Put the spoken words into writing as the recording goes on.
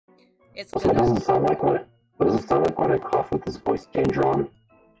It's So it doesn't sound like when I cough with this voice changer on.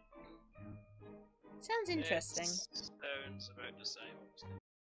 Sounds interesting. Sounds about the same.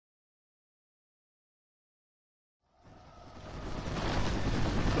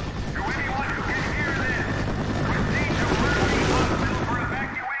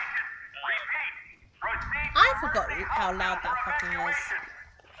 I forgot how loud that fucking is.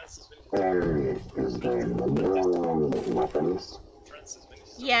 Is there weapons?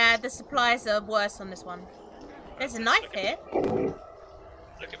 Yeah, the supplies are worse on this one. There's a knife here.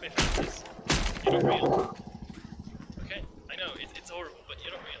 Look at my faces. You're not real. Okay, I know, it's horrible, but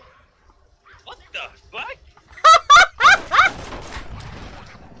you're not real. What the fuck?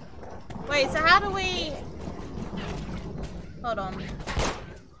 Wait, so how do we... Hold on.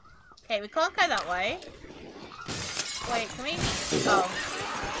 Okay, we can't go that way. Wait, can we... Oh.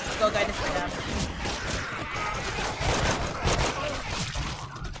 We'll go this way down.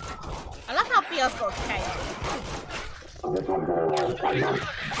 I love how BL's got a K.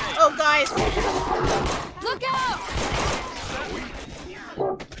 Oh, guys! Look out!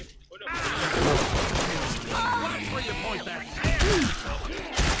 Watch where you point that.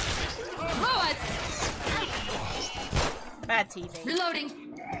 Bad TV. Reloading.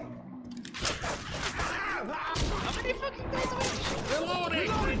 How many fucking guys are Reloading.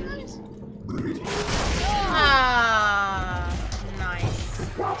 Ah, nice.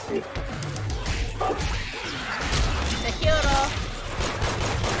 Securo.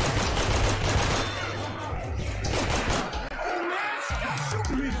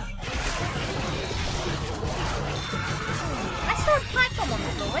 I saw a pipe bomb on the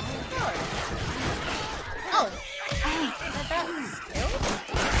floor. Where did it go? Oh.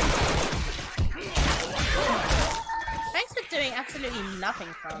 Thanks for doing absolutely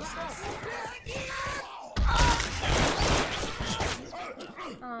nothing, Francis.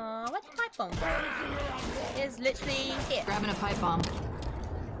 Where's the pipe bomb go? It's literally here. Grabbing a pipe bomb.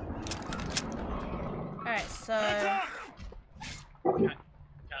 Alright, so... Cat,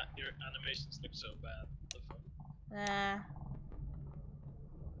 your animations look so bad. What the fuck?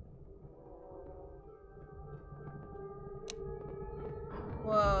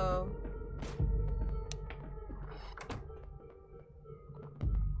 Whoa.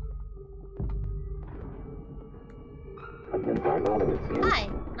 Hi,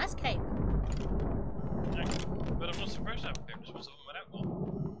 nice cake. But I'm not surprised to have a paper. This was all without one.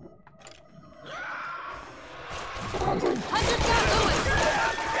 Hunter's got Lewis!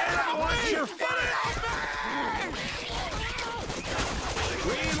 Watch your fire!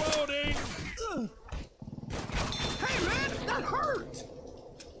 Reloading! Hey man, that hurt!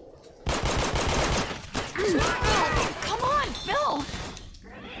 Come on, Phil!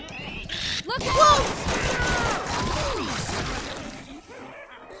 Look out!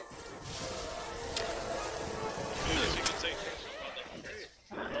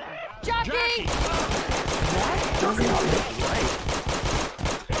 Jockey!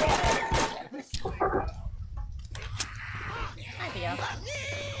 Hi, Bia.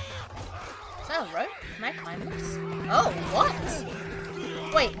 Is that a rope? Can I climb this? Oh, what?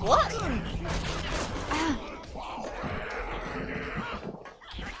 Wait, what?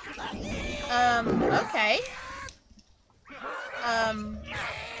 Okay.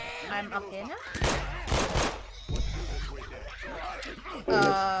 I'm up here now.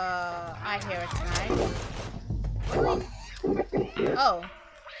 I hear a tag. Oh.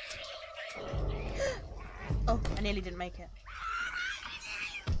 Oh, I nearly didn't make it.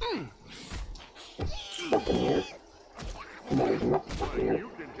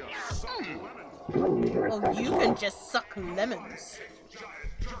 Oh, you can just suck lemons.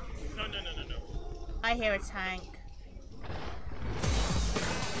 No. I hear a tank.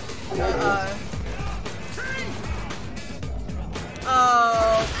 Uh-oh.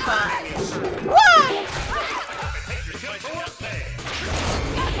 Oh, fuck. What?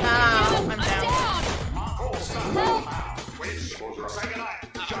 Oh, I'm down.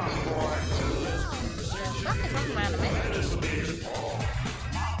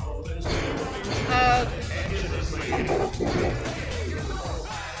 Help!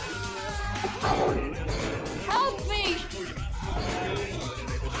 Help me!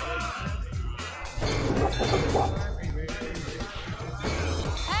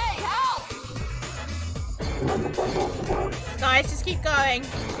 Hey, help! Guys, just keep going.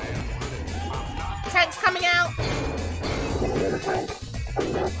 Tank's coming out.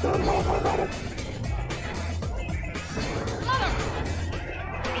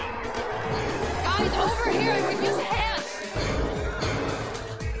 Guys, over here, I could use a hand!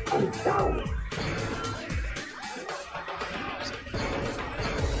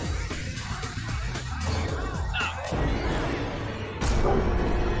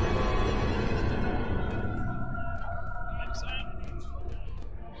 Run.